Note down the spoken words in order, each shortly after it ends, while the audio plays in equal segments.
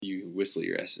whistle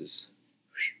your S's.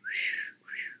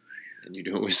 And you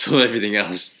don't whistle everything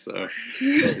else, so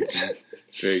it's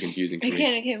very confusing for me.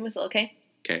 I can't whistle, okay?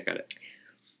 Okay, got it.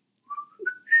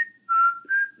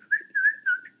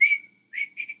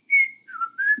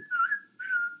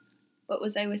 What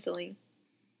was I whistling?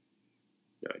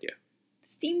 No idea.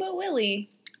 Steamboat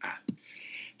Willie.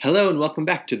 Hello and welcome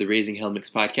back to the Raising Hell Mix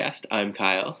podcast. I'm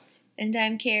Kyle. And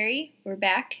I'm Carrie. We're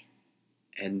back.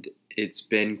 And it's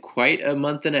been quite a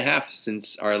month and a half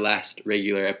since our last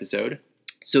regular episode.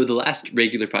 So the last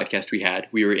regular podcast we had,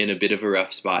 we were in a bit of a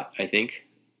rough spot, I think.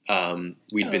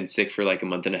 We'd been sick for like a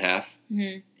month and a half.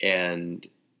 Mm-hmm. And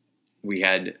we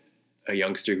had a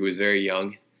youngster who was very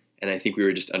young. And I think we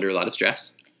were just under a lot of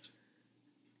stress.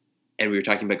 And we were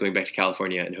talking about going back to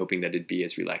California and hoping that it'd be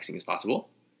as relaxing as possible.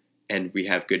 And we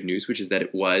have good news, which is that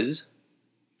it was,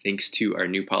 thanks to our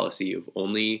new policy of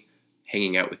only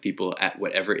hanging out with people at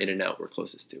whatever In-N-Out we're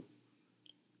closest to.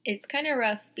 It's kind of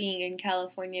rough being in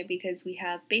California because we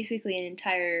have basically an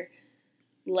entire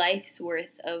life's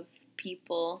worth of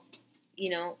people, you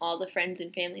know, all the friends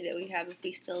and family that we have if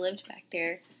we still lived back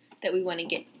there that we want to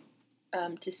get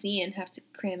to see and have to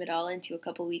cram it all into a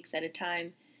couple weeks at a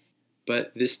time.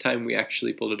 But this time we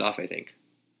actually pulled it off, I think.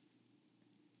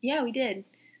 Yeah, we did. It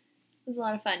was a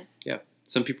lot of fun. Yeah.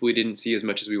 Some people we didn't see as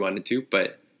much as we wanted to,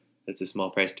 but that's a small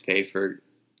price to pay for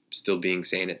still being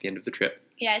sane at the end of the trip.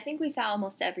 Yeah, I think we saw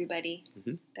almost everybody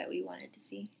that we wanted to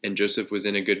see. And Joseph was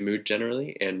in a good mood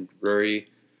generally, and Rory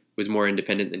was more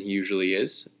independent than he usually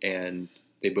is, and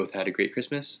they both had a great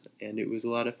Christmas, and it was a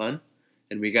lot of fun.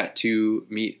 And we got to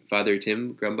meet Father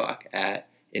Tim Grumbach at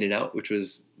In-N-Out, which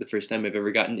was the first time I've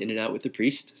ever gotten In-N-Out with a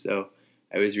priest, so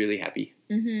I was really happy.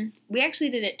 Mm-hmm. We actually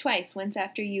did it twice, once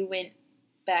after you went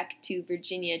back to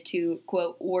Virginia to,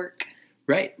 quote, work.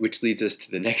 Right, which leads us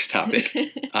to the next topic.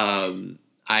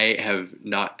 I have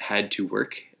not had to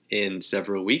work in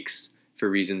several weeks for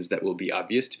reasons that will be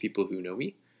obvious to people who know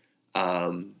me.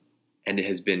 And it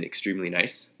has been extremely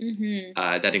nice.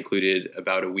 Mm-hmm. That included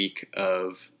about a week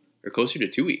or closer to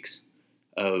 2 weeks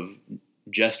of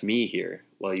just me here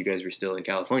while you guys were still in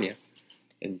California.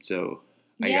 And so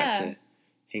I got to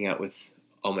hang out with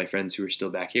all my friends who are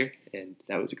still back here, and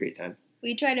that was a great time.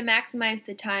 We try to maximize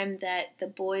the time that the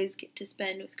boys get to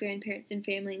spend with grandparents and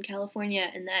family in California,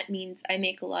 and that means I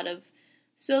make a lot of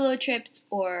solo trips,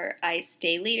 or I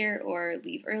stay later or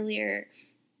leave earlier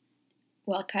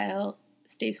while Kyle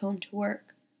stays home to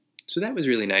work. So that was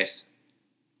really nice,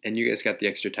 and you guys got the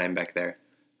extra time back there.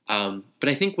 But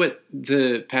I think what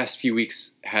the past few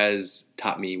weeks has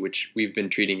taught me, which we've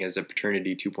been treating as a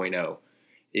paternity 2.0,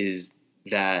 is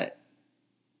that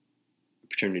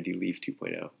paternity leave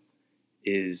 2.0.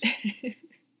 is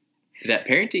that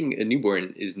parenting a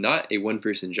newborn is not a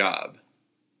one-person job.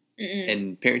 Mm-mm.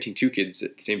 And parenting two kids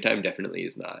at the same time definitely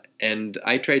is not. And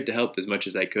I tried to help as much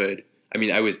as I could. I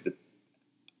mean, I was an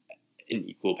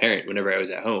equal parent whenever I was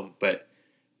at home, but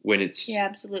when it's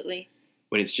absolutely.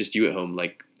 When it's just you at home,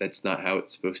 like, that's not how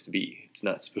it's supposed to be. It's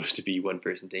not supposed to be one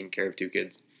person taking care of two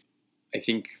kids. I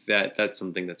think that that's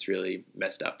something that's really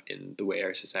messed up in the way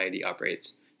our society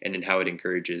operates and in how it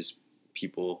encourages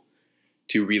people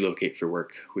to relocate for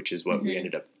work, which is what we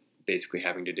ended up basically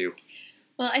having to do.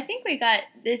 Well, I think we got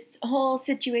this whole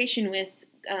situation with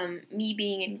me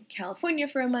being in California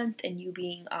for a month and you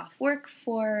being off work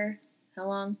for, how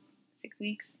long? 6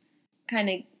 weeks? Kind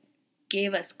of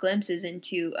gave us glimpses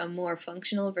into a more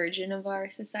functional version of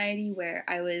our society where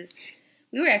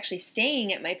we were actually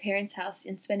staying at my parents' house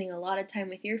and spending a lot of time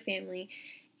with your family,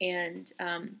 and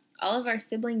all of our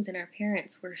siblings and our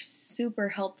parents were super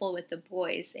helpful with the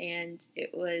boys, and it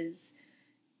was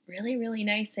really, really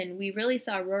nice. And we really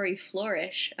saw Rory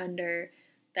flourish under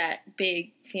that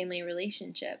big family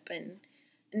relationship. And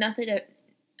not that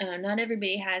not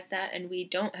everybody has that, and we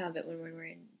don't have it when we're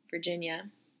in Virginia.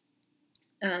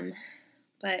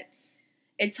 But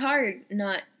it's hard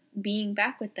not being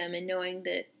back with them and knowing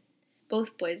that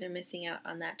both boys are missing out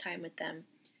on that time with them.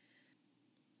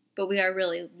 But we are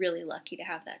really, really lucky to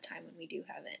have that time when we do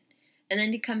have it. And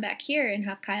then to come back here and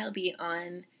have Kyle be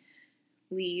on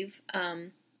leave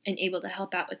and able to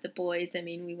help out with the boys. I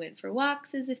mean, we went for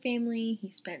walks as a family.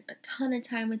 He spent a ton of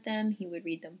time with them. He would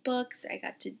read them books. I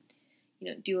got to,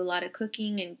 do a lot of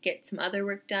cooking and get some other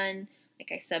work done.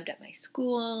 Like, I subbed at my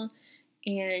school.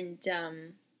 And,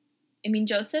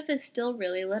 Joseph is still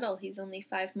really little. He's only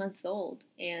 5 months old.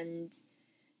 And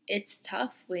it's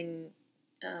tough when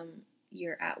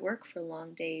you're at work for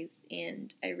long days,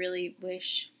 and I really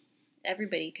wish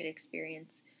everybody could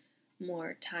experience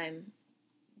more time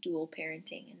dual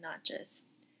parenting and not just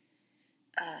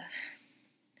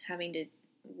having to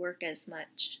work as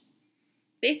much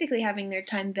basically having their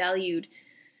time valued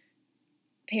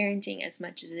parenting as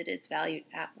much as it is valued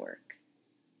at work.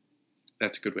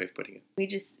 That's a good way of putting it.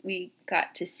 We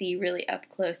got to see really up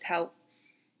close how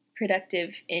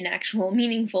productive in actual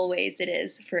meaningful ways it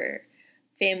is for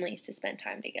families to spend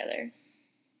time together.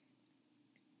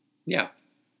 Yeah.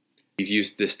 We've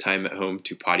used this time at home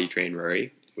to potty train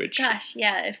Rory, which... Gosh,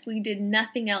 yeah, if we did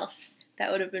nothing else,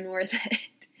 that would have been worth it.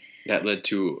 That led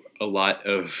to a lot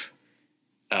of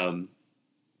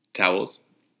towels,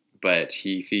 but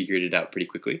he figured it out pretty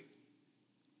quickly.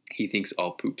 He thinks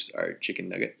all poops are chicken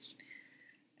nuggets.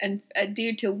 And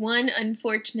due to one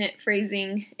unfortunate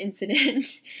phrasing incident,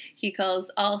 he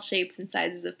calls all shapes and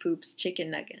sizes of poops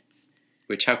chicken nuggets.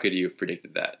 Which, how could you have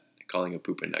predicted that, calling a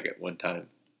poop a nugget one time?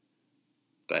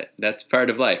 But that's part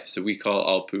of life, so we call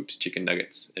all poops chicken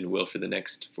nuggets, and will for the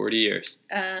next 40 years.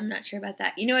 I'm not sure about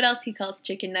that. You know what else he calls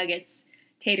chicken nuggets?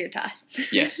 Tater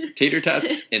tots. Yes, tater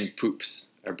tots and poops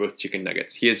are both chicken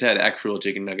nuggets. He has had actual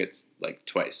chicken nuggets like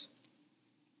twice.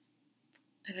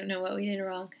 I don't know what we did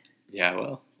wrong. Yeah,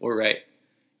 well, we're right.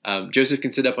 Joseph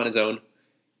can sit up on his own,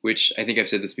 which I think I've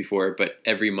said this before, but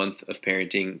every month of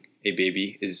parenting a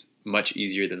baby is much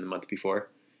easier than the month before.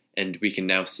 And we can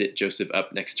now sit Joseph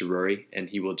up next to Rory, and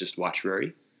he will just watch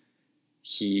Rory.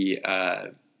 He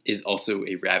is also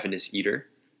a ravenous eater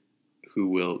who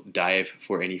will dive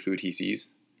for any food he sees.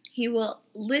 He will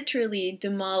literally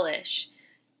demolish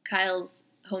Kyle's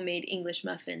homemade English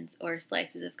muffins or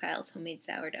slices of Kyle's homemade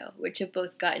sourdough, which have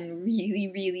both gotten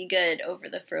really, really good over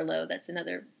the furlough. That's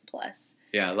another plus.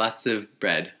 Yeah, lots of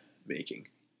bread making.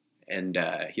 And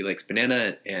he likes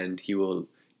banana, and he will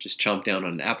just chomp down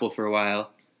on an apple for a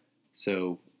while.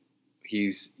 So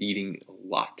he's eating a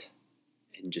lot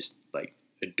and just like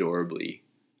adorably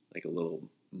like a little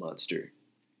monster.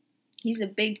 He's a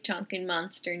big chunkin'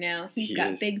 monster now. He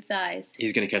got big thighs.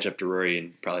 He's going to catch up to Rory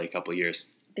in probably a couple of years.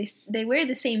 They wear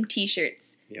the same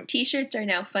t-shirts. Yep. T-shirts are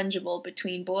now fungible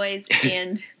between boys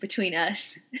and between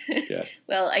us. Yeah.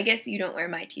 Well, I guess you don't wear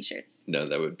my t-shirts. No,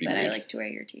 that would be weird. But I like to wear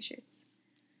your t-shirts.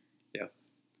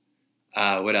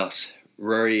 Yeah. What else?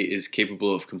 Rory is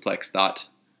capable of complex thought.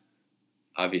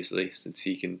 Obviously, since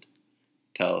he can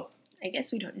tell. I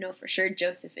guess we don't know for sure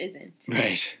Joseph isn't.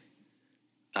 Right.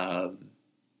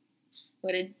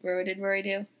 What did Rory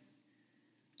do?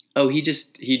 Oh, he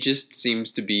just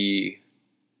seems to be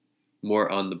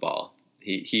more on the ball.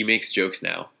 He makes jokes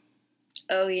now.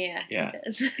 Oh yeah. Yeah.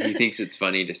 He does. He thinks it's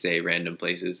funny to say random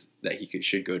places that he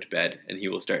should go to bed, and he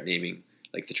will start naming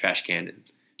like the trash can and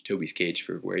Toby's cage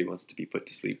for where he wants to be put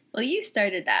to sleep. Well, you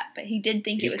started that, but he did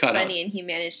think it was funny, and he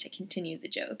managed to continue the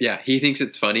joke. Yeah, he thinks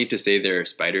it's funny to say there are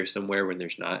spiders somewhere when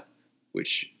there's not,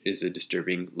 which is a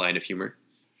disturbing line of humor.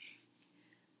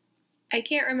 I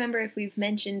can't remember if we've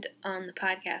mentioned on the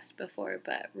podcast before,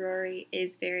 but Rory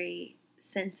is very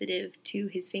sensitive to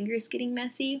his fingers getting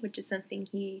messy, which is something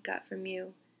he got from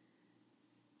you.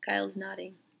 Kyle's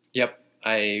nodding. Yep,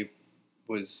 I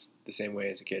was the same way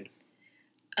as a kid.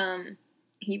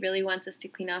 He really wants us to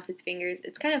clean off his fingers.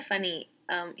 It's kind of funny.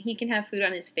 He can have food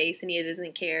on his face and he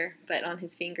doesn't care, but on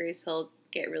his fingers he'll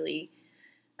get really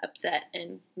upset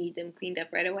and need them cleaned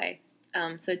up right away.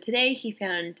 So today he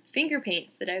found finger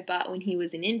paints that I bought when he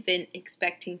was an infant,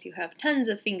 expecting to have tons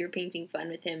of finger painting fun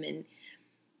with him, and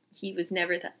he was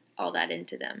never all that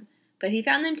into them. But he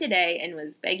found them today and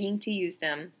was begging to use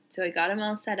them, so I got him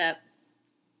all set up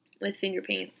with finger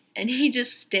paints, and he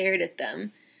just stared at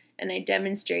them. And I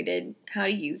demonstrated how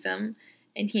to use them.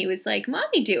 And he was like,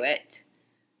 "Mommy, do it."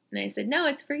 And I said, "No,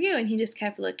 it's for you." And he just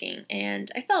kept looking.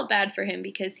 And I felt bad for him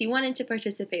because he wanted to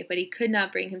participate, but he could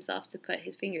not bring himself to put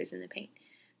his fingers in the paint.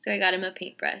 So I got him a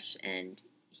paintbrush, and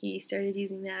he started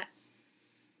using that.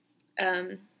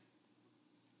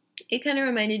 It kind of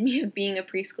reminded me of being a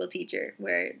preschool teacher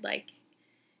where, like,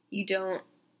 you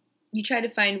try to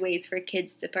find ways for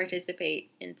kids to participate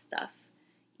in stuff,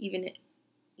 even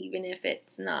if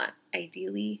it's not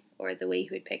ideally or the way you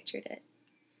had pictured it.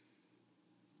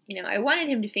 You know, I wanted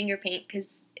him to finger paint because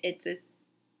it's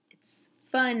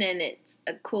fun and it's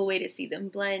a cool way to see them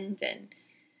blend and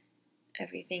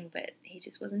everything, but he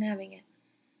just wasn't having it.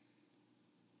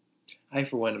 I,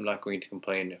 for one, am not going to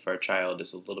complain if our child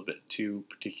is a little bit too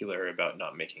particular about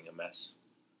not making a mess.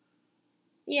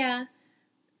 Yeah,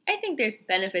 I think there's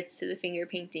benefits to the finger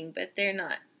painting, but they're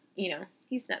not,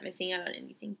 he's not missing out on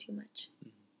anything too much.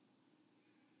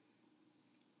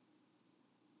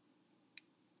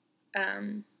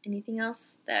 Anything else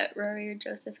that Rory or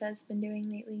Joseph has been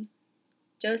doing lately?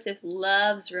 Joseph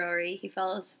loves Rory. He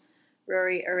follows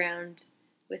Rory around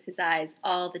with his eyes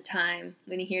all the time.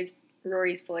 When he hears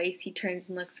Rory's voice, he turns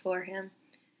and looks for him.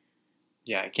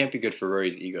 Yeah, it can't be good for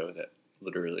Rory's ego that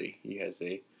Literally, he has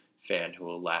a fan who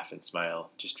will laugh and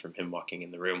smile just from him walking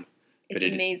in the room. It's But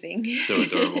it amazing. is so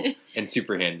adorable and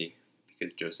super handy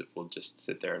because Joseph will just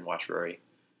sit there and watch Rory.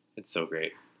 It's so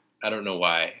great. I don't know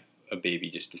why a baby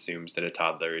just assumes that a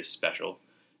toddler is special,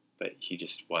 but he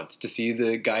just wants to see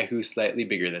the guy who's slightly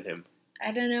bigger than him.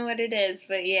 I don't know what it is,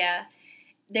 but yeah.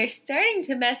 They're starting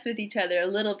to mess with each other a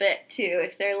little bit too.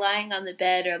 If they're lying on the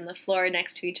bed or on the floor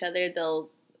next to each other,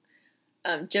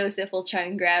 Joseph will try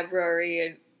and grab Rory,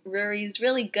 and Rory's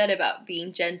really good about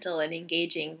being gentle and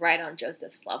engaging right on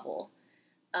Joseph's level.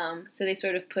 So they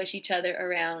sort of push each other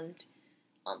around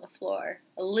on the floor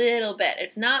a little bit.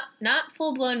 It's not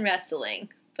full-blown wrestling,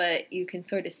 but you can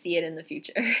sort of see it in the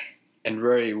future. And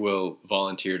Rory will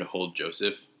volunteer to hold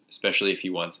Joseph, especially if he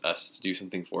wants us to do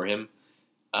something for him.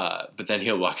 But then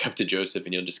he'll walk up to Joseph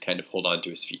and he'll just kind of hold on to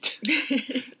his feet.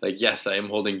 Like, yes, I am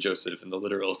holding Joseph in the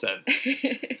literal sense.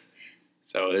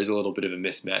 So there's a little bit of a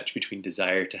mismatch between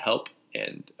desire to help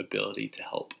and ability to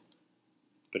help.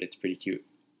 But it's pretty cute.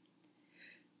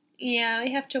 Yeah,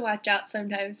 we have to watch out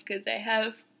sometimes because I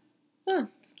have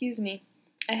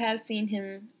seen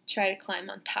him try to climb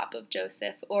on top of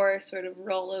Joseph or sort of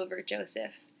roll over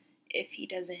Joseph if he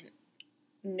doesn't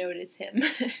notice him.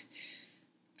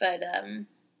 But,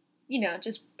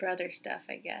 just brother stuff,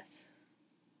 I guess.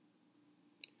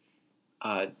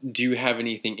 Do you have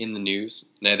anything in the news?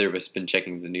 Neither of us have been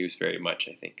checking the news very much,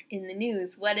 I think. In the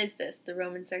news, what is this? The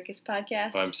Roman Circus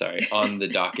podcast? Oh, I'm sorry. On the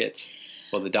docket.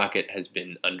 Well, the docket has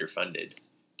been underfunded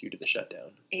due to the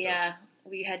shutdown. So. Yeah,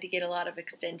 we had to get a lot of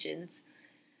extensions.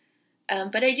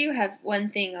 But I do have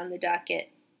one thing on the docket.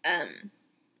 I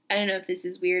don't know if this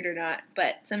is weird or not,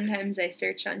 but sometimes I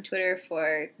search on Twitter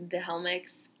for the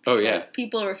Helmics. Oh, yeah.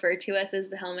 People refer to us as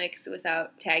the Helmics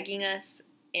without tagging us,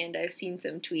 and I've seen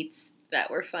some tweets that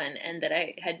were fun and that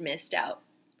I had missed out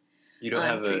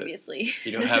previously.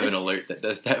 You don't have an alert that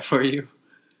does that for you?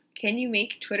 Can you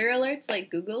make Twitter alerts like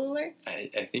Google alerts?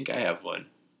 I think I have one.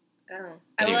 Oh.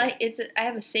 Anyway. I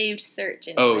have a saved search.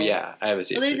 Anyway. Oh, yeah. I have a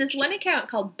saved search. Well, there's this one account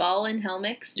called Ball and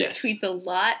Helmics that tweets a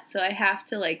lot, so I have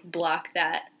to, block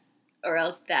that, or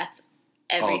else that's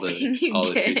everything you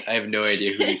all get. The tweets. I have no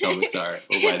idea who these Helmics are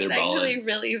or why they're balling. It's actually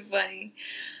really funny.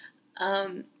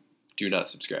 Do not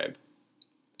subscribe.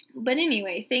 But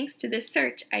anyway, thanks to this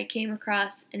search, I came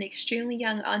across an extremely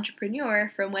young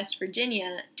entrepreneur from West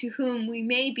Virginia to whom we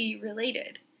may be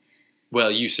related. Well,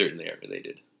 you certainly are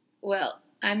related. Well,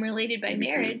 I'm related by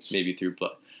marriage. Maybe through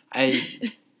blood.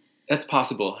 That's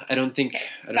possible. I don't think...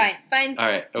 Okay, fine. All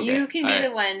right, okay. You can be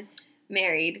the one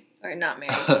married, or not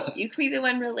married. You can be the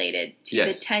one related to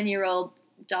the 10-year-old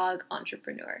dog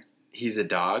entrepreneur. He's a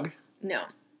dog? No.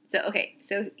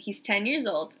 So he's 10 years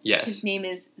old. Yes. His name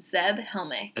is Zeb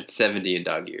Helmick. That's 70 in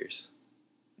dog years.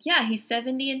 Yeah, he's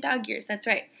 70 in dog years. That's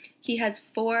right. He has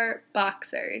 4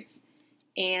 boxers,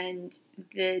 and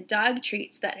the dog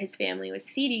treats that his family was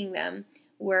feeding them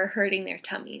were hurting their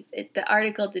tummies. The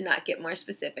article did not get more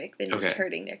specific than just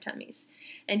hurting their tummies.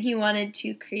 And he wanted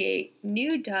to create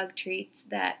new dog treats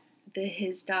that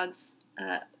his dogs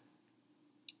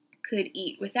could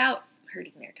eat without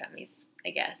hurting their tummies,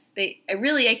 I guess.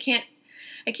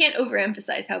 I can't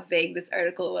overemphasize how vague this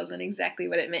article was on exactly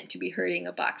what it meant to be hurting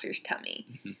a boxer's tummy.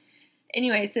 Mm-hmm.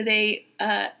 Anyway, so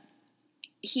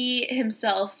he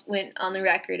himself went on the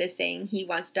record as saying he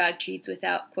wants dog treats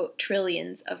without, quote,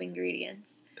 trillions of ingredients.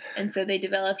 And so they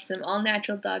developed some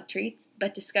all-natural dog treats,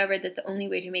 but discovered that the only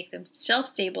way to make them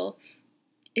shelf-stable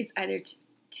is either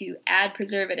to add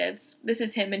preservatives. This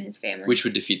is him and his family. Which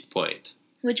would defeat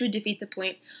the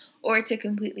point. Or to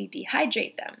completely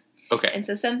dehydrate them. Okay. And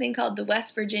so something called the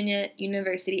West Virginia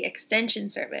University Extension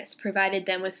Service provided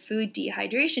them with food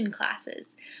dehydration classes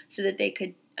so that they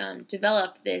could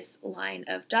develop this line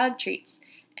of dog treats.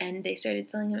 And they started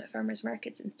selling them at farmers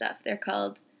markets and stuff. They're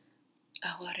called,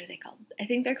 what are they called? I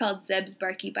think they're called Zeb's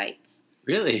Barky Bites.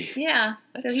 Really? Yeah.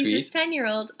 That's so he's sweet. this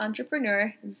 10-year-old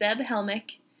entrepreneur, Zeb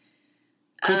Helmick.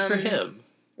 Good for him.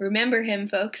 Remember him,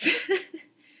 folks.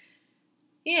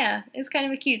 Yeah, it's kind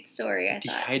of a cute story, I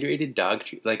thought. Dehydrated dog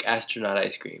treat, like astronaut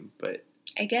ice cream, but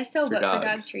I guess so, but for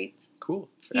dog treats. Cool.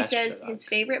 He says his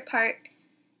favorite part,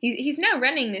 he's now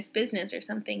running this business or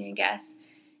something, I guess,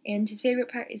 and his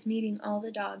favorite part is meeting all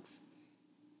the dogs.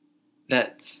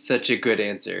 That's such a good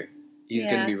answer. He's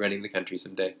going to be running the country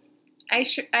someday. I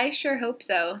sure hope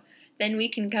so. Then we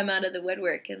can come out of the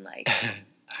woodwork and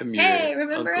I'm hey, your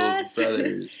remember uncle's us?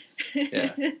 brothers.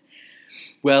 Yeah.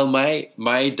 Well,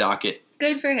 my docket.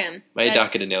 Good for him.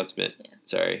 Docket announcement. Yeah.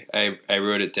 Sorry, I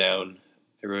wrote it down.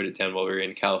 I wrote it down while we were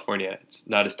in California. It's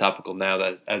not as topical now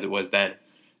as it was then.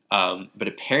 But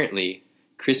apparently,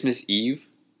 Christmas Eve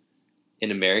in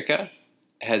America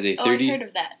has a Oh, I've heard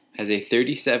of that. has a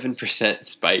 37%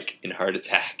 spike in heart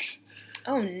attacks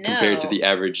Oh no! compared to the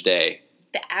average day.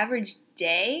 The average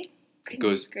day? It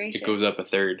goes up a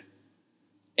third,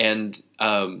 and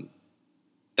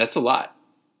that's a lot.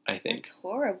 I think that's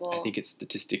horrible. I think it's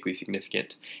statistically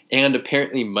significant, and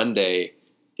apparently Monday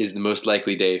is the most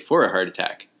likely day for a heart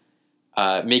attack,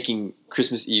 making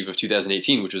Christmas Eve of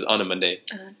 2018, which was on a Monday,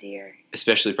 oh dear,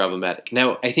 especially problematic.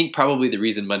 Now, I think probably the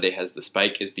reason Monday has the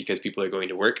spike is because people are going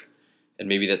to work, and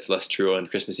maybe that's less true on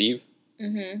Christmas Eve.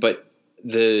 Mm-hmm. But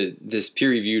this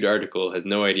peer-reviewed article has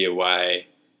no idea why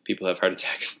people have heart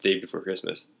attacks the day before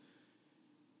Christmas.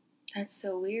 That's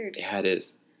so weird. Yeah, it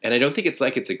is. And I don't think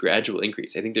it's a gradual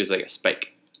increase. I think there's like a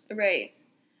spike. Right.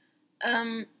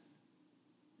 I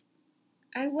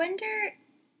wonder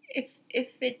if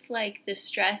it's like the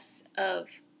stress of,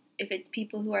 if it's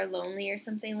people who are lonely or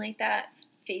something like that,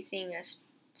 facing a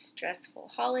stressful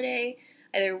holiday,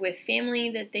 either with family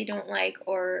that they don't like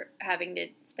or having to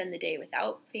spend the day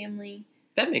without family.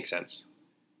 That makes sense.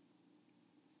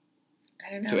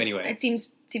 I don't know. So anyway. It seems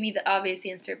to be the obvious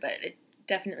answer, but it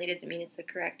definitely doesn't mean it's the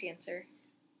correct answer.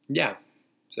 Yeah.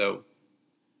 So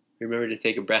remember to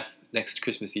take a breath next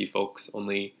Christmas Eve, folks.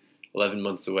 Only 11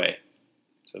 months away.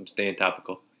 So I'm staying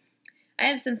topical. I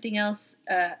have something else.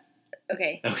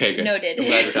 Okay. Okay, good. Noted. I'm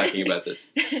glad we're talking about this.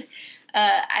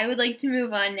 I would like to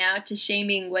move on now to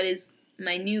shaming what is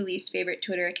my new least favorite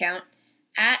Twitter account,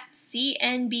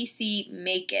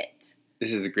 @CNBCMakeIt.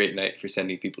 This is a great night for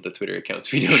sending people to Twitter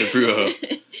accounts we don't approve of.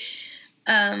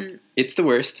 It's the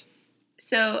worst.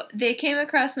 So they came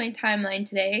across my timeline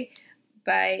today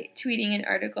by tweeting an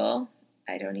article.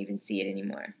 I don't even see it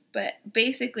anymore. But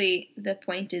basically, the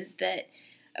point is that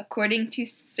according to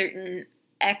certain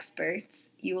experts,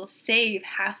 you will save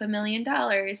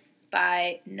 $500,000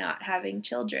 by not having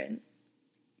children.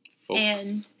 Folks.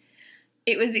 And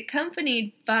it was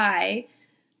accompanied by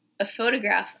a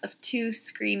photograph of two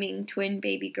screaming twin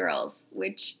baby girls,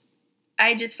 which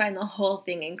I just find the whole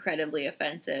thing incredibly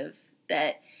offensive.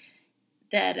 I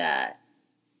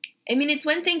mean, it's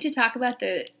one thing to talk about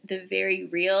the very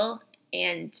real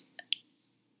and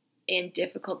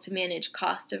difficult to manage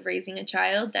cost of raising a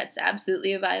child. That's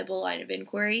absolutely a viable line of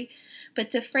inquiry. But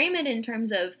to frame it in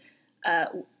terms of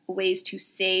ways to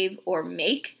save or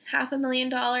make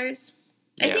 $500,000,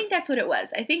 Yeah. I think that's what it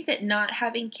was. I think that not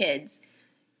having kids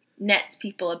nets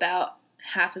people about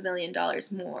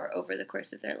 $500,000 more over the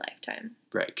course of their lifetime.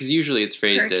 Right, because usually it's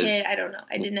phrased Per as... kid, I don't know.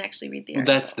 I didn't actually read the Well,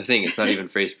 article. that's the thing. It's not even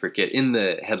phrased per kid. In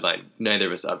the headline, neither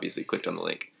of us obviously clicked on the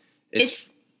link.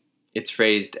 It's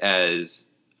phrased as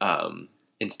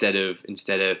instead of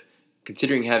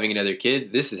considering having another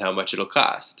kid, this is how much it'll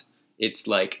cost. It's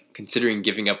like considering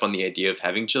giving up on the idea of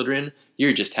having children,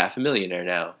 you're just $500,000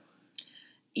 now.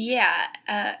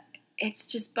 Yeah, it's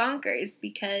just bonkers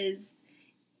because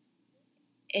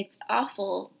it's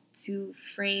awful to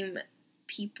frame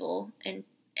people and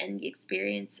the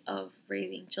experience of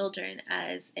raising children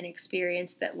as an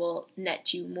experience that will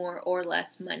net you more or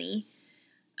less money.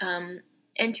 And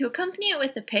to accompany it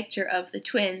with a picture of the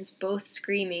twins both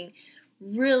screaming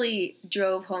really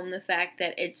drove home the fact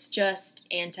that it's just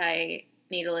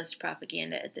anti-natalist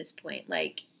propaganda at this point.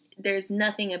 Like, there's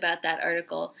nothing about that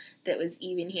article that was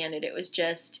even-handed. It was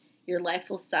just, your life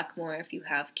will suck more if you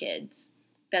have kids.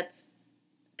 That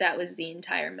was the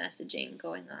entire messaging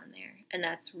going on there, and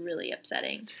that's really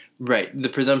upsetting. Right. The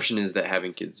presumption is that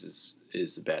having kids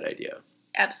is a bad idea.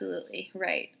 Absolutely,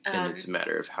 right. And it's a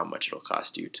matter of how much it'll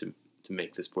cost you to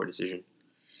make this poor decision.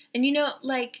 And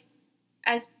like,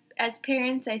 as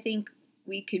parents, I think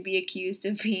we could be accused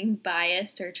of being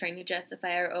biased or trying to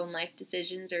justify our own life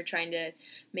decisions or trying to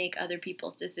make other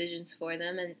people's decisions for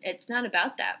them, and it's not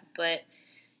about that, but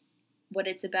what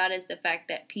it's about is the fact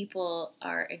that people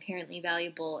are inherently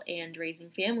valuable and raising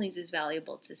families is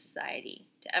valuable to society,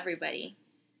 to everybody,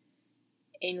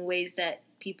 in ways that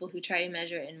people who try to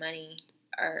measure it in money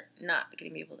are not going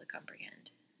to be able to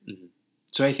comprehend. Mm-hmm.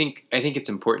 So I think it's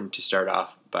important to start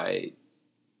off by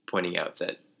pointing out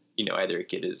that, either a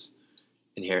kid is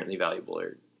inherently valuable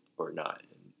or not.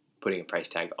 And putting a price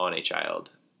tag on a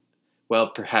child, while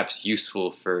perhaps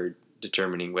useful for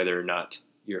determining whether or not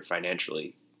you're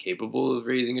financially capable of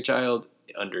raising a child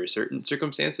under certain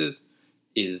circumstances,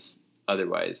 is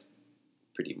otherwise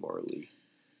pretty morally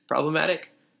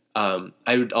problematic. I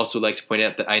would also like to point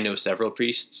out that I know several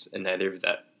priests, and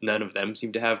none of them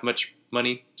seem to have much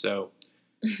money. So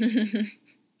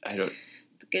I don't.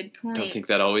 Good point. Don't think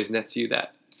that always nets you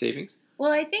that savings.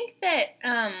 Well, I think that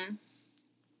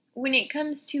when it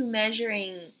comes to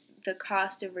measuring the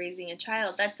cost of raising a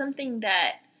child, that's something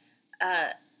that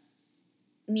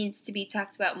needs to be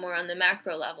talked about more on the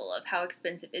macro level of how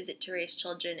expensive is it to raise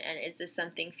children, and is this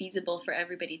something feasible for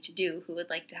everybody to do who would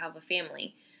like to have a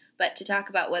family. But to talk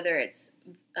about whether it's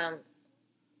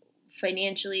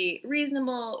financially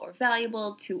reasonable or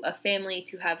valuable to a family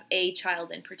to have a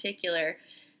child in particular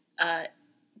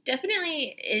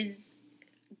definitely is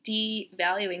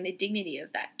devaluing the dignity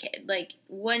of that kid. Like,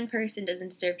 one person doesn't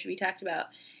deserve to be talked about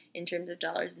in terms of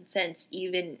dollars and cents,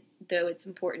 even though it's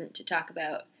important to talk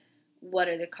about what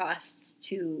are the costs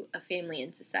to a family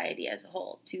and society as a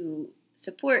whole to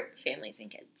support families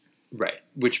and kids. Right,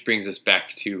 which brings us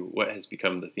back to what has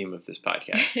become the theme of this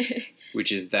podcast,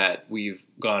 which is that we've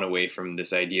gone away from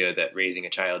this idea that raising a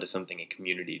child is something a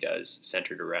community does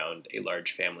centered around a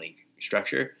large family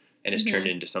structure, and has turned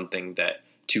into something that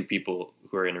two people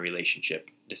who are in a relationship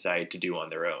decide to do on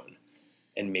their own,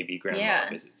 and maybe grandma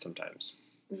visits sometimes.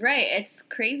 Right, it's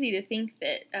crazy to think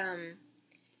that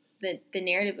the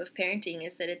narrative of parenting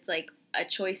is that it's like a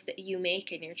choice that you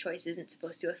make, and your choice isn't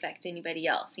supposed to affect anybody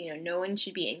else. You know, no one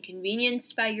should be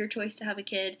inconvenienced by your choice to have a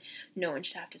kid. No one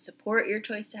should have to support your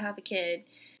choice to have a kid.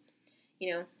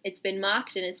 You know, it's been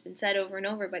mocked and it's been said over and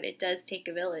over, but it does take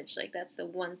a village. Like, that's the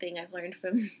one thing I've learned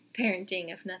from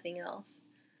parenting, if nothing else.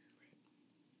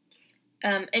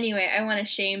 Anyway, I want to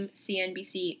shame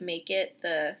CNBC Make It,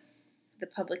 the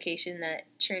publication that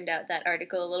churned out that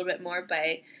article, a little bit more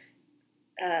by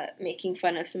making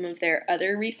fun of some of their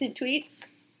other recent tweets.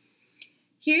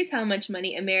 Here's how much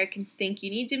money Americans think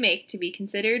you need to make to be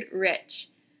considered rich.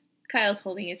 Kyle's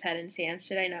holding his head in his hands.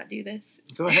 Should I not do this?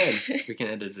 Go ahead. We can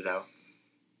edit it out.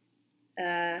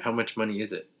 How much money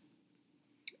is it?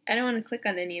 I don't want to click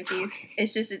on any of these. Okay.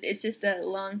 It's just a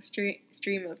long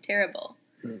stream of terrible.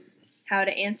 How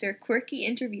to answer quirky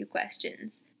interview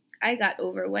questions. I got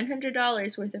over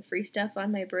 $100 worth of free stuff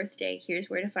on my birthday. Here's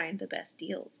where to find the best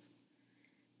deals.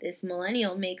 This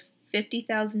millennial makes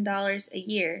 $50,000 a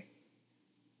year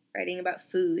writing about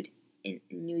food in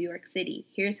New York City.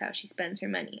 Here's how she spends her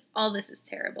money. All this is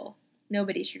terrible.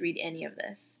 Nobody should read any of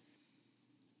this.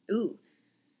 Ooh.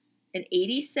 An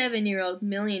 87-year-old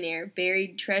millionaire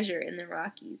buried treasure in the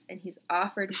Rockies, and he's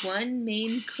offered one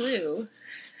main clue.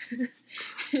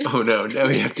 Oh no, now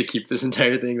we have to keep this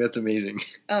entire thing. That's amazing.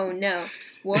 Oh no.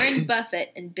 Warren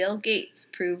Buffett and Bill Gates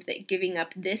prove that giving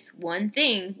up this one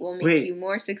thing will make you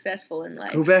more successful in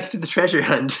life. Go back to the treasure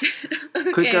hunt.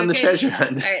 Click on the treasure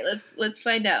hunt. All right, let's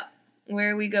find out.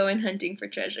 Where are we going hunting for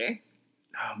treasure?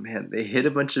 Oh man, they hid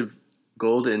a bunch of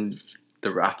gold in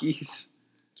the Rockies.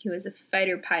 He was a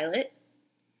fighter pilot.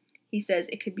 He says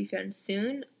it could be found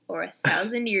soon or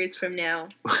 1,000 years from now.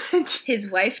 What?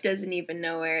 His wife doesn't even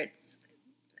know where it's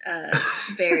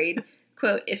buried.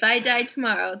 Quote, if I die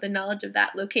tomorrow, the knowledge of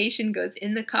that location goes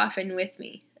in the coffin with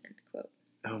me. End quote.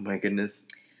 Oh my goodness.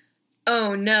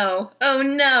 Oh no. Oh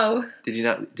no. Did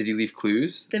he leave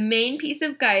clues? The main piece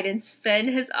of guidance Fenn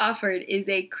has offered is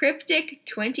a cryptic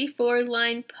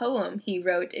 24-line poem he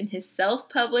wrote in his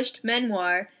self-published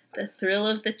memoir, The Thrill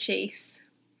of the Chase.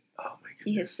 Oh my goodness.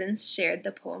 He has since shared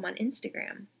the poem on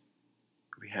Instagram.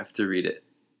 We have to read it.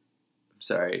 I'm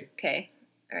sorry. Okay.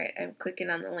 All right, I'm clicking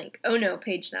on the link. Oh no,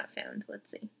 page not found.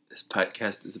 Let's see. This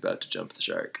podcast is about to jump the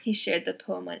shark. He shared the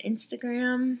poem on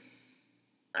Instagram.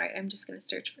 All right, I'm just going to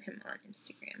search for him on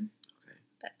Instagram. Okay.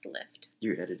 That's Lyft.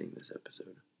 You're editing this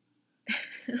episode.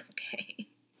 Okay.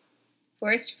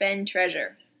 Forrest Fenn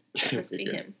Treasure. That must be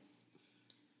him.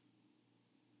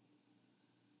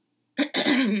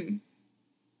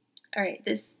 All right,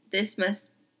 this must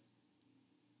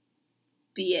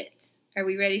be it. Are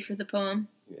we ready for the poem?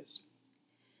 Yes.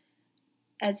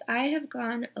 As I have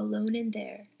gone alone in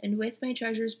there, and with my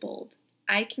treasures bold,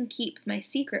 I can keep my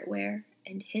secret where,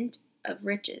 and hint of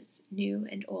riches new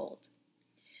and old.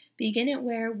 Begin it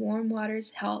where warm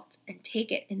waters halt, and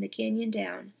take it in the canyon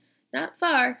down, not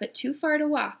far, but too far to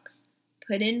walk,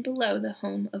 put in below the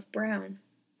home of Brown.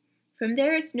 From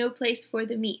there it's no place for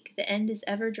the meek, the end is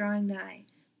ever drawing nigh.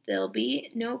 There'll be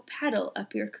no paddle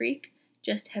up your creek,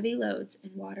 just heavy loads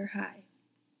and water high.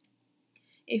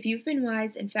 If you've been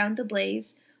wise and found the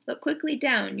blaze, look quickly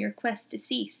down your quest to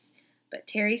cease, but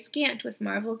tarry scant with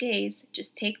marvel gaze,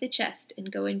 just take the chest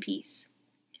and go in peace.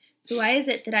 So why is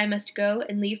it that I must go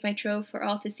and leave my trove for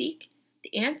all to seek?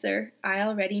 The answer I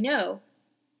already know.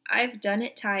 I've done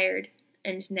it tired,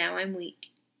 and now I'm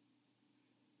weak.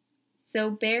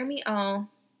 So hear me all,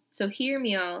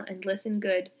 and listen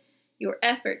good. Your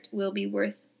effort will be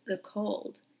worth the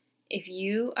cold. If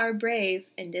you are brave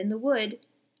and in the wood,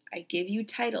 I give you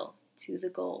title to the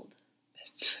gold.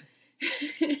 That's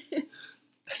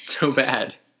so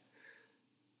bad.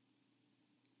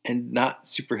 And not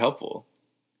super helpful.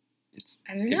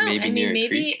 I don't know.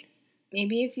 Maybe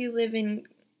if you live in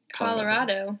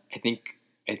Colorado. I think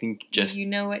just You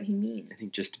know what he means. I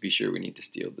think just to be sure, we need to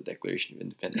steal the Declaration of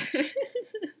Independence.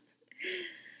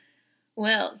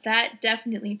 Well, that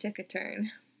definitely took a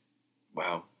turn.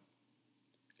 Wow.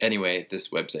 Anyway, this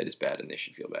website is bad, and they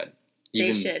should feel bad.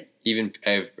 They should. Even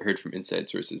I've heard from inside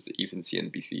sources that even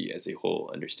CNBC as a whole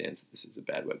understands that this is a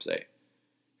bad website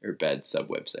or bad sub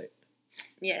website.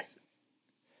 Yes.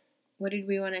 What did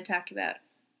we want to talk about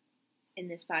in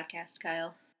this podcast,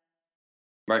 Kyle?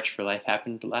 March for Life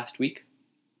happened last week.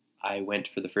 I went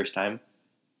for the first time.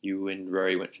 You and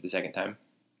Rory went for the second time.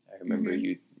 I remember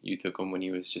you took him when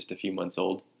he was just a few months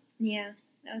old. Yeah,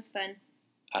 that was fun.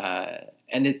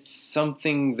 And it's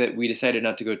something that we decided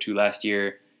not to go to last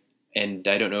year, and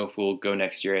I don't know if we'll go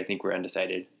next year. I think we're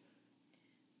undecided.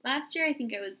 Last year, I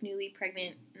think I was newly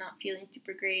pregnant, not feeling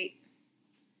super great.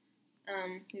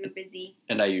 We were busy.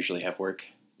 And I usually have work.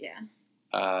 Yeah.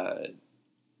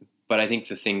 But I think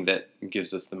the thing that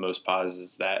gives us the most pause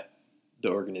is that the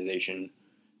organization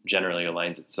generally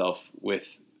aligns itself with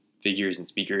figures and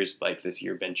speakers like this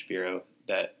year Ben Shapiro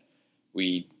that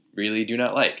we really do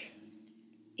not like.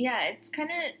 Yeah, it's kind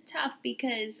of tough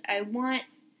because I want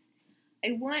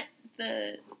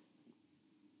the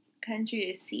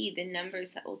country to see the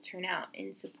numbers that will turn out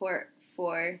in support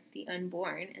for the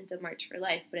unborn and the March for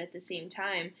Life, but at the same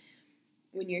time,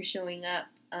 when you're showing up,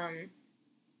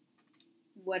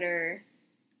 what are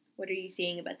you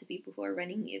saying about the people who are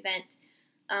running the event?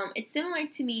 It's similar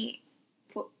to me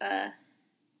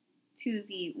to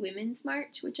the Women's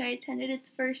March, which I attended its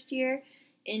first year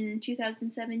in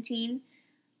 2017.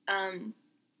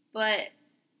 But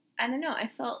I don't know. I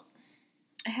felt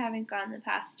I haven't gone the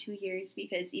past 2 years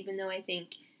because even though I think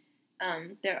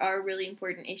there are really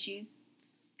important issues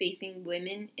facing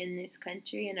women in this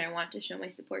country, and I want to show my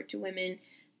support to women,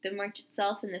 the march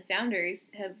itself and the founders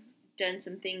have done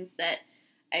some things that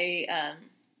I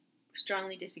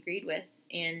strongly disagreed with,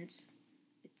 and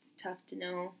it's tough to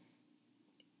know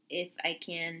if I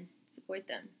can support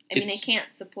them. I mean, I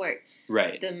can't support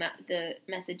the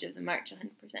message of the march 100%.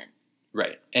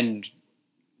 Right, and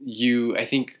I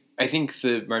think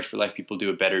the March for Life people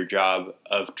do a better job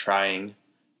of trying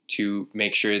to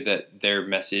make sure that their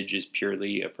message is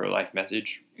purely a pro-life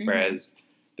message, whereas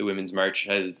the Women's March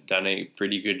has done a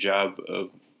pretty good job of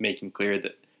making clear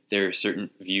that there are certain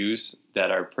views that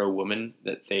are pro-woman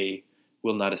that they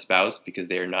will not espouse because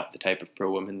they are not the type of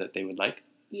pro-woman that they would like.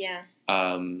 Yeah.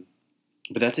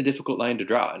 But that's a difficult line to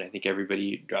draw, and I think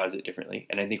everybody draws it differently.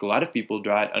 And I think a lot of people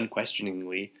draw it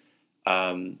unquestioningly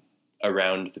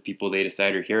around the people they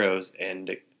decide are heroes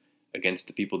and against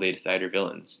the people they decide are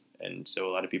villains. And so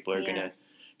a lot of people are going to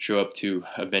show up to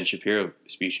a Ben Shapiro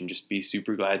speech and just be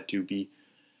super glad to be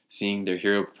seeing their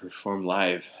hero perform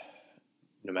live,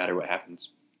 no matter what happens.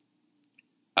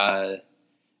 And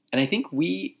I think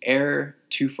we err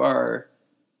too far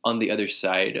on the other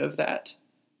side of that.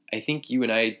 I think you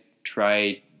and I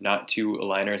try not to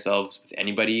align ourselves with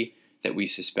anybody that we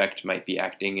suspect might be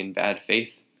acting in bad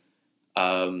faith,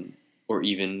 or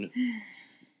even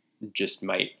just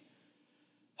might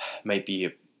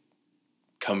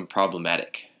become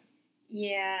problematic.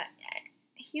 Yeah,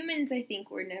 humans, I think,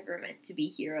 were never meant to be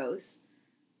heroes,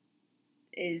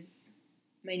 is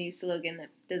my new slogan that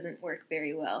doesn't work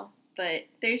very well. But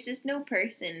there's just no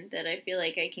person that I feel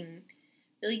like I can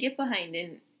really get behind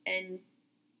and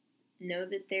know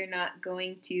that they're not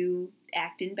going to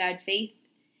act in bad faith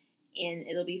and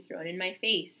it'll be thrown in my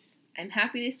face. I'm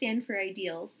happy to stand for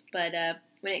ideals, but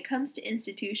when it comes to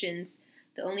institutions,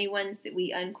 the only ones that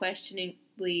we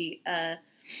unquestionably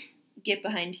get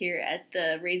behind here at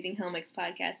the Raising Helmets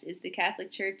podcast is the Catholic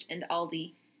Church and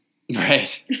Aldi.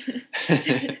 Right.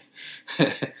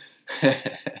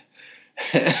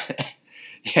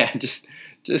 Yeah, just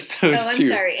those two. Oh, I'm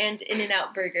sorry, and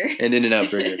In-N-Out Burger. And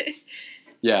In-N-Out Burger.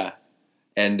 Yeah.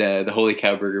 And the Holy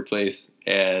Cow Burger place.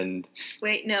 And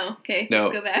wait, no. Okay, no,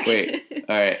 let's go back. Wait.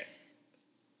 All right.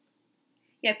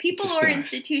 Yeah, people or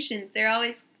institutions, they're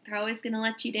always going to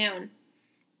let you down.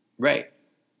 Right.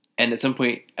 And at some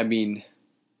point, I mean,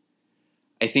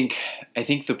 I think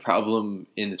the problem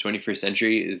in the 21st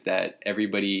century is that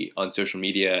everybody on social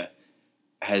media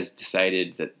has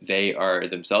decided that they are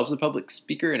themselves a public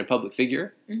speaker and a public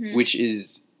figure, which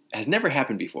has never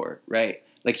happened before, right?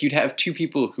 Like you'd have two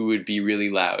people who would be really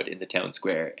loud in the town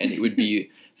square, and it would be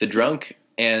the drunk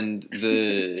and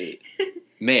the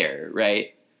mayor,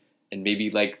 right? And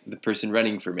maybe like the person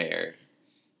running for mayor.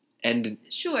 And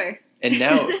sure. And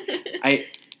now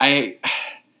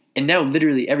and now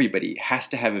literally everybody has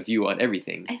to have a view on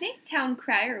everything. I think town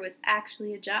crier was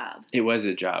actually a job. It was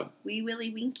a job. Wee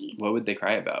Willie Winky. What would they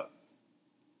cry about?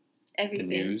 Everything.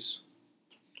 The news?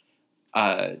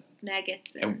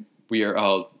 Maggots And we are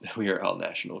all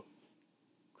national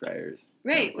criers.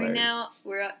 Right,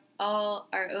 we're all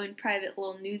our own private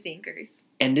little news anchors.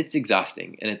 And it's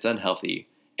exhausting and it's unhealthy.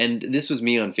 And this was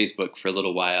me on Facebook for a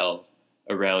little while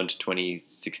around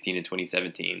 2016 and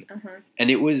 2017. Uh-huh. And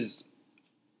it was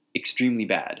extremely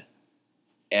bad.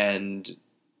 And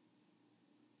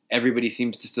everybody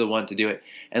seems to still want to do it.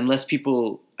 And less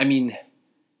people, so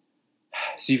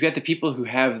you've got the people who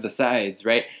have the sides,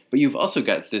 right? But you've also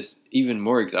got this even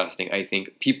more exhausting, I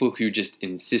think, people who just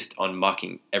insist on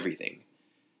mocking everything.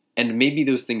 And maybe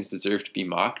those things deserve to be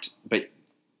mocked, but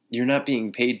you're not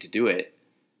being paid to do it.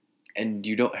 And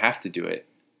you don't have to do it.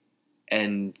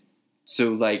 And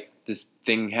so, like, this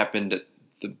thing happened at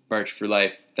the March for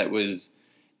Life that was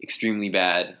extremely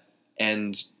bad.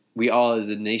 And we all as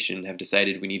a nation have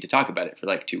decided we need to talk about it for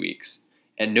like 2 weeks.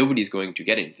 And nobody's going to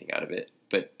get anything out of it.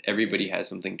 But everybody has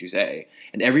something to say.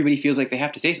 And everybody feels like they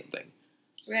have to say something.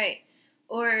 Right.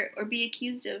 Or be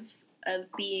accused of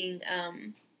being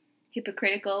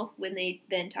hypocritical when they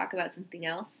then talk about something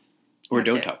else. Or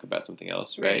don't talk about something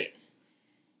else, right?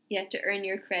 You have to earn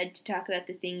your cred to talk about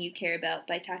the thing you care about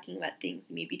by talking about things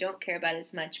you maybe don't care about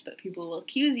as much, but people will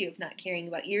accuse you of not caring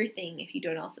about your thing if you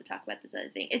don't also talk about this other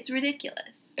thing. It's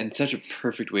ridiculous. And such a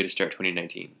perfect way to start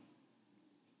 2019.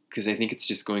 Because I think it's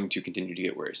just going to continue to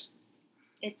get worse.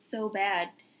 It's so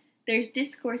bad. There's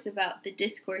discourse about the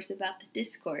discourse about the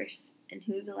discourse, and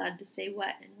who's allowed to say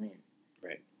what and when.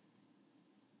 Right.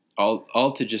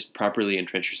 All to just properly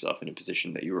entrench yourself in a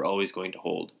position that you were always going to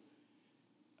hold.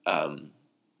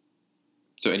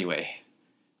 So anyway,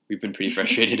 we've been pretty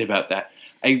frustrated about that.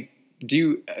 I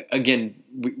do, again,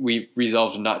 we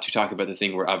resolved not to talk about the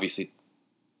thing we're obviously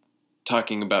not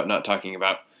talking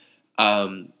about.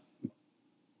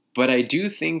 But I do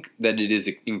think that it is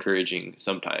encouraging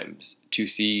sometimes to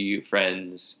see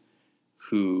friends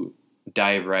who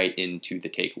dive right into the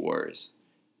take wars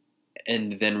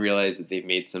and then realize that they've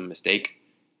made some mistake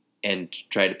and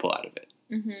try to pull out of it.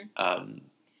 Mm-hmm.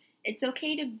 It's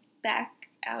okay to back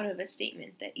out of a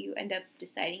statement that you end up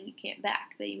deciding you can't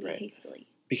back, that you made hastily.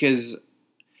 Because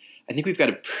I think we've got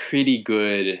a pretty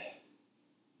good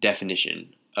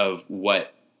definition of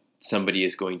what somebody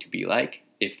is going to be like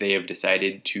if they have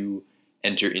decided to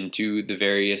enter into the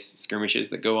various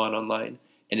skirmishes that go on online.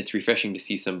 And it's refreshing to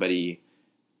see somebody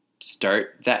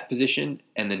start that position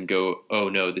and then go, oh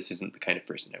no, this isn't the kind of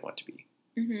person I want to be.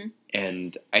 Mm-hmm.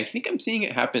 And I think I'm seeing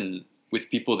it happen with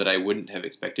people that I wouldn't have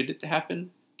expected it to happen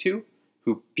to.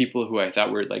 People who I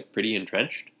thought were like pretty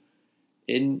entrenched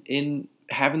in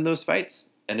having those fights.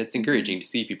 And it's encouraging to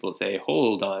see people say,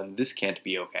 hold on, this can't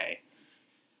be okay.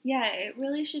 Yeah, it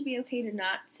really should be okay to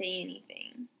not say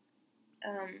anything.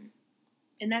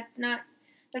 And that's not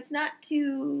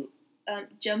to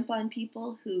jump on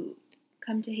people who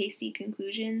come to hasty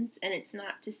conclusions, and it's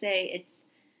not to say it's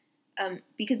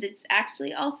because it's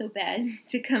actually also bad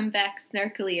to come back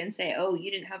snarkily and say, oh,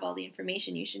 you didn't have all the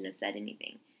information, you shouldn't have said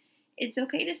anything. It's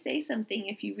okay to say something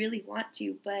if you really want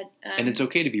to, but... and it's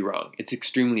okay to be wrong. It's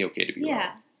extremely okay to be wrong.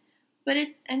 Yeah, but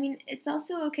it's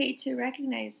also okay to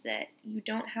recognize that you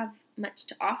don't have much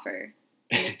to offer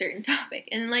in a certain topic.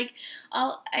 And,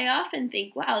 I often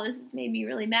think, wow, this has made me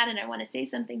really mad and I want to say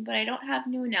something, but I don't have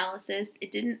new analysis.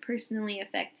 It didn't personally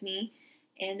affect me,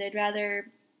 and I'd rather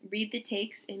read the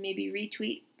takes and maybe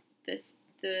retweet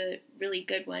the really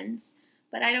good ones,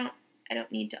 but I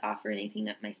don't need to offer anything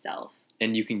up myself.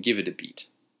 And you can give it a beat,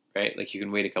 right? Like, you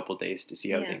can wait a couple days to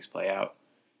see how things play out.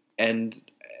 And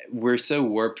we're so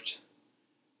warped.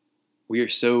 We are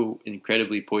so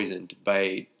incredibly poisoned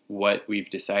by what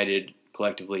we've decided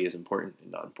collectively is important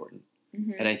and not important.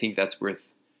 Mm-hmm. And I think that's worth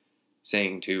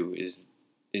saying too,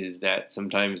 is that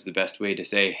sometimes the best way to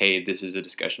say, hey, this is a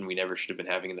discussion we never should have been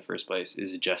having in the first place,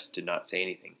 is just to not say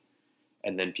anything.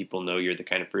 And then people know you're the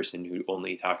kind of person who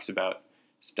only talks about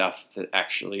stuff that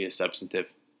actually is substantive.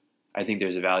 I think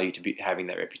there's a value to having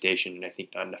that reputation, and I think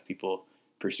not enough people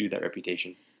pursue that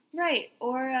reputation. Right,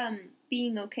 or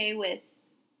being okay with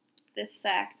the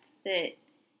fact that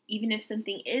even if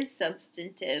something is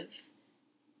substantive,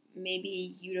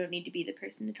 maybe you don't need to be the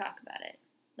person to talk about it.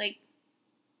 Like,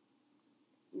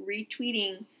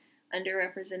 retweeting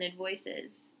underrepresented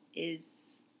voices is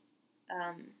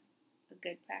a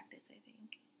good practice, I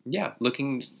think. Yeah,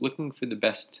 looking for the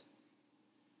best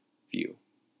view,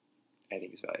 I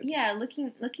think, is valuable. Yeah,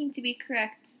 looking to be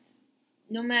correct,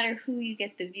 no matter who you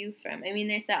get the view from. I mean,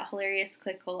 there's that hilarious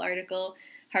Clickhole article,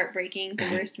 heartbreaking, the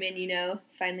worst man you know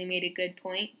finally made a good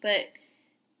point. But,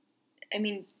 I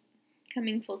mean,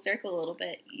 coming full circle a little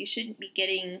bit, you shouldn't be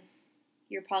getting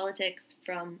your politics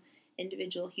from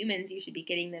individual humans. You should be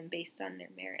getting them based on their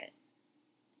merit.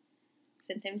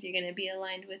 sometimes you're going to be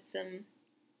aligned with some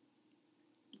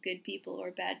good people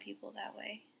or bad people that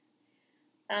way.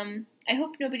 I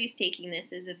hope nobody's taking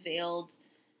this as a veiled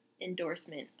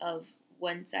endorsement of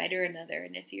one side or another,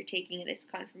 and if you're taking it as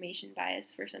confirmation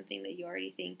bias for something that you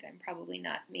already think, I'm probably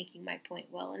not making my point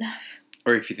well enough.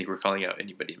 Or if you think we're calling out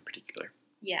anybody in particular.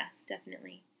 Yeah,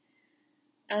 definitely.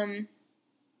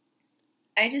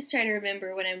 I just try to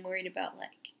remember when I'm worried about,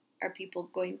 like, are people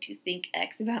going to think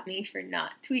X about me for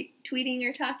not tweeting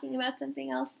or talking about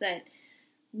something else, that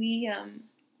we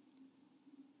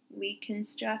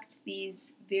construct these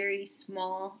very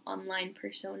small online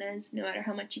personas. No matter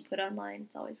how much you put online,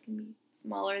 it's always going to be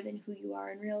smaller than who you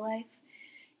are in real life.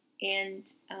 And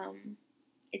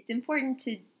it's important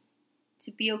to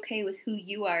be okay with who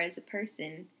you are as a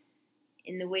person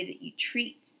in the way that you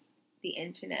treat the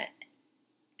internet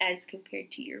as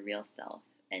compared to your real self.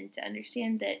 And to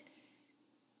understand that,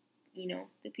 you know,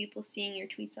 the people seeing your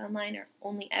tweets online are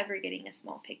only ever getting a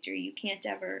small picture. You can't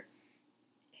ever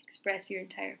express your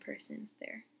entire person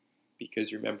there.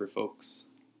 Because remember, folks,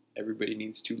 everybody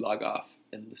needs to log off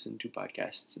and listen to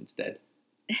podcasts instead.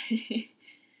 I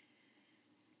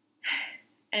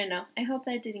don't know. I hope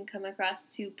that didn't come across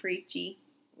too preachy.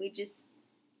 We just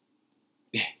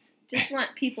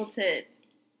want people to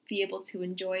be able to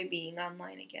enjoy being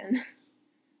online again.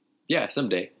 Yeah,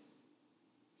 someday.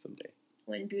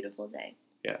 One beautiful day.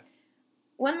 Yeah.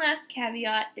 One last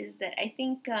caveat is that I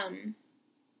think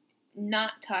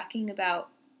not talking about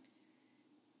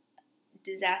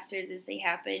disasters as they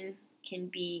happen can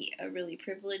be a really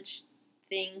privileged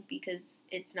thing, because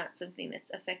it's not something that's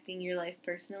affecting your life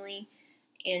personally.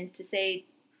 And to say,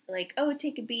 like, oh,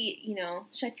 take a beat, you know,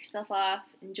 shut yourself off,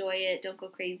 enjoy it, don't go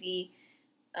crazy.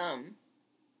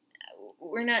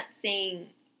 We're not saying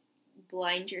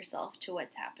blind yourself to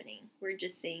what's happening. We're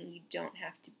just saying you don't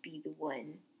have to be the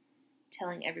one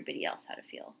telling everybody else how to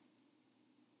feel.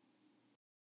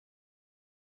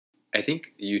 I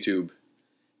think YouTube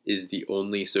is the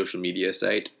only social media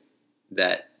site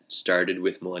that started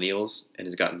with millennials and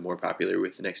has gotten more popular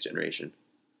with the next generation.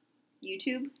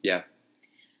 YouTube? Yeah.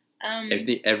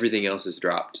 Everything else has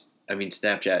dropped. I mean,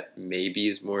 Snapchat maybe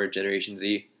is more Generation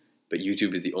Z, but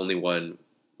YouTube is the only one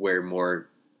where more,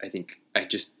 I think, I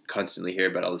just constantly hear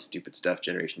about all the stupid stuff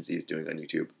Generation Z is doing on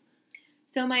YouTube.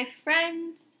 So my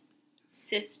friend's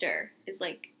sister is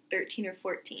like 13 or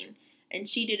 14, and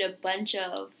she did a bunch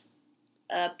of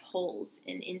polls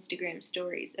and Instagram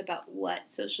stories about what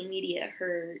social media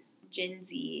her Gen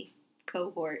Z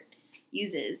cohort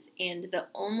uses, and the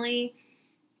only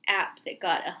app that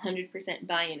got 100%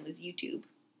 buy-in was YouTube.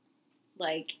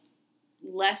 Like,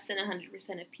 less than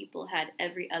 100% of people had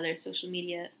every other social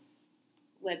media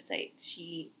website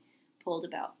she polled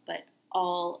about, but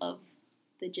all of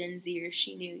the Gen Zers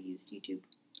she knew used YouTube.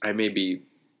 I may be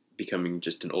becoming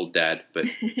just an old dad, but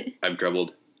I'm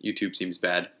troubled. YouTube seems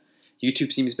bad.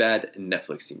 YouTube seems bad, and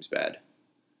Netflix seems bad.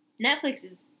 Netflix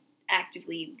is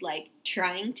actively, like,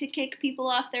 trying to kick people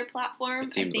off their platform.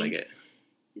 It seems like it.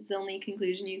 Is the only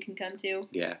conclusion you can come to.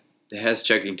 Yeah. It has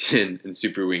Chuggington and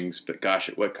Super Wings, but gosh,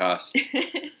 at what cost?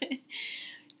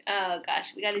 Oh,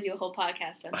 gosh. We got to do a whole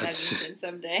podcast on Chuggington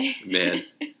someday. Man.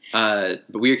 But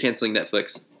we are canceling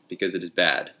Netflix because it is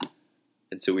bad.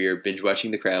 And so we are binge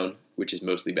watching The Crown, which is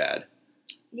mostly bad.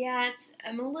 Yeah,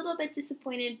 I'm a little bit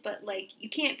disappointed, but, like, you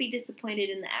can't be disappointed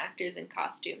in the actors and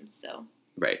costumes, so.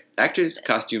 Right. Actors,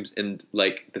 costumes, and,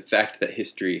 like, the fact that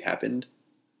history happened.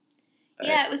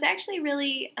 Yeah, it was actually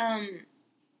really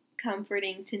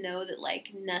comforting to know that, like,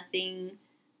 nothing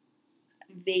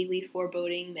vaguely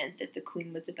foreboding meant that the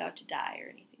Queen was about to die or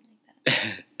anything like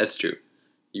that. That's true.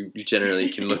 You generally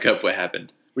can look up what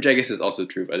happened, which I guess is also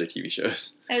true of other TV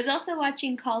shows. I was also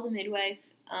watching Call the Midwife,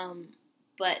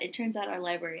 but it turns out our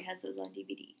library has those on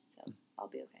DVD, so I'll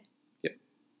be okay. Yep.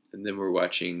 And then we're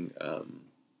watching, The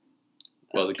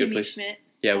Good Place. Schmidt.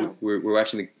 Yeah, we're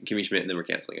watching the Kimmy Schmidt, and then we're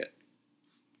canceling it,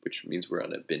 which means we're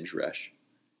on a binge rush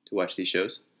to watch these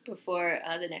shows. Before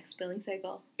the next billing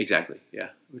cycle. Exactly, yeah,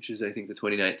 which is, I think, the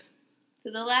 29th.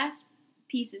 So the last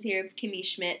pieces here of Kimmy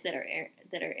Schmidt that are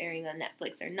airing on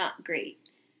Netflix are not great.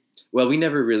 Well, we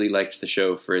never really liked the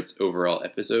show for its overall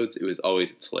episodes. It was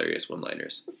always its hilarious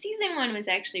one-liners. Well, season 1 was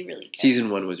actually really good. Season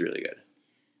 1 was really good.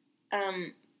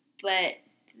 But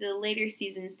the later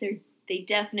seasons, they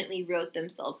definitely wrote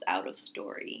themselves out of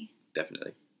story.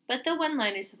 Definitely. But the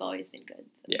one-liners have always been good.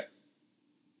 So. Yeah.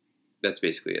 That's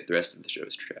basically it. The rest of the show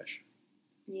is trash.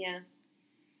 Yeah.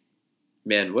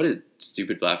 Man, what a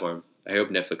stupid platform. I hope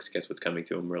Netflix gets what's coming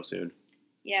to them real soon.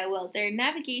 Yeah, well, their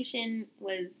navigation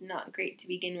was not great to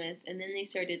begin with, and then they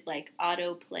started, like,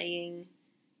 auto-playing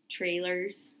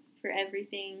trailers for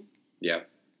everything. Yeah.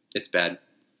 It's bad.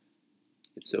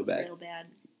 It's so bad. Real bad.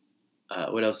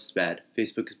 What else is bad?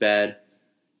 Facebook is bad.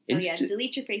 Oh yeah,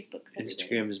 delete your Facebooks. Everybody.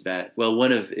 Instagram is bad. Well,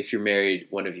 if you're married,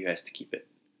 one of you has to keep it.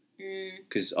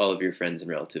 Because all of your friends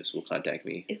and relatives will contact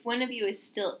me. If one of you is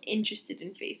still interested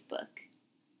in Facebook.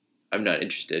 I'm not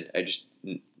interested. I just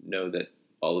know that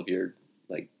all of your,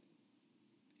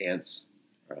 aunts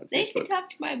are on Facebook. They could talk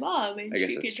to my mom, and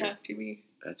she could talk to me.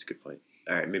 That's a good point.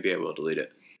 All right, maybe I will delete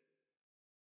it.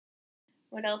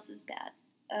 What else is bad?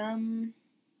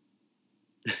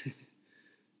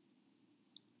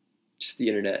 Just the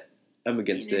internet. I'm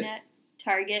against it.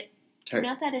 Target. I'm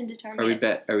not that into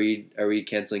Target. Are we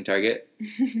canceling Target?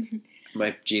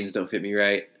 My jeans don't fit me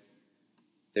right.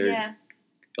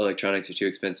 Electronics are too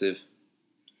expensive.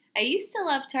 I used to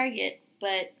love Target,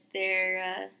 but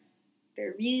they're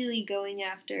really going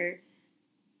after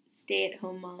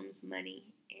stay-at-home moms' money,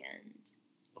 and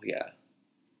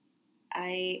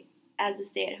as a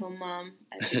stay-at-home mom,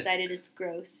 I've decided it's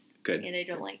gross. Good. And I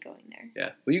don't like going there.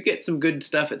 Yeah. Well, you get some good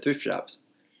stuff at thrift shops.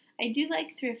 I do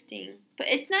like thrifting, but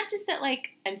it's not just that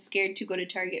I'm scared to go to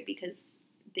Target because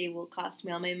they will cost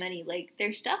me all my money.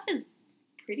 Their stuff is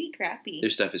pretty crappy. Their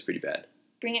stuff is pretty bad.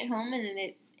 Bring it home and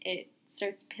then it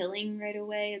starts pilling right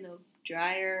away in the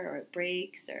dryer, or it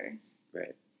breaks, or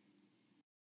right.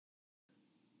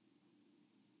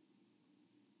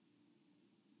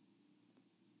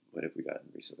 What have we gotten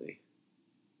recently?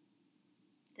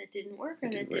 That didn't work, or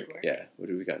that did work? Yeah. What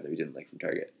have we gotten that we didn't like from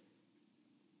Target?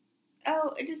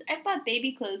 Oh, I bought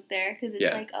baby clothes there because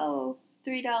it's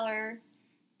 $3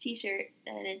 t-shirt,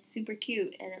 and it's super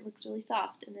cute, and it looks really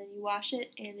soft, and then you wash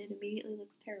it, and it immediately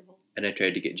looks terrible. And I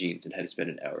tried to get jeans and had to spend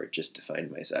an hour just to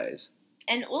find my size.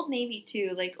 And Old Navy,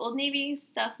 too. Old Navy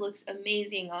stuff looks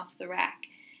amazing off the rack,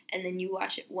 and then you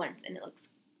wash it once, and it looks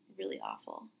really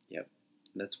awful. Yep.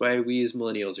 And that's why we as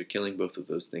millennials are killing both of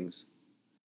those things.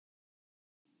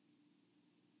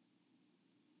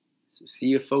 So see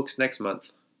you folks next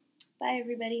month. Bye,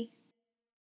 everybody.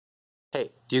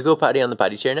 Hey, do you go potty on the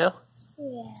potty chair now?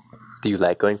 Yeah. Do you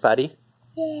like going potty?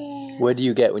 Yeah. What do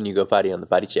you get when you go potty on the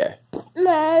potty chair?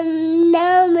 No.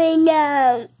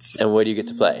 And what do you get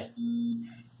to play?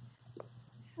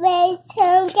 Wait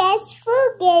till catch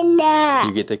Pokemon.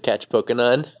 You get to catch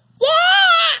Pokemon? Yeah!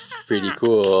 Pretty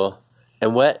cool.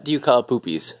 And what do you call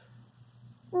poopies?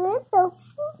 Little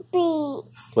poopies.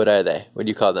 What are they? What do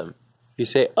you call them? You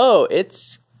say, oh,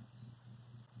 it's...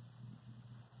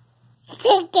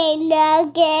 Chicken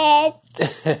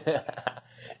nuggets.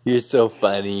 You're so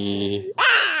funny.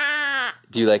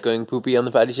 Do you like going poopy on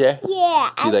the potty chair? Yeah,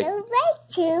 I would like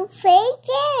to play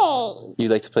games. You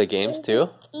like to play games too?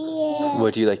 Yeah.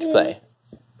 What do you like to play?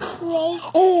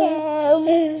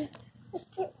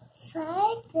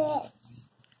 Spiders.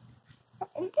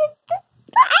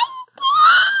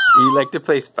 You like to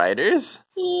play spiders?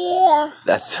 Yeah.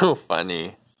 That's so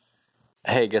funny.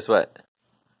 Hey, guess what?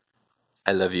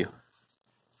 I love you.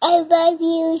 I love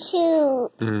you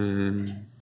too.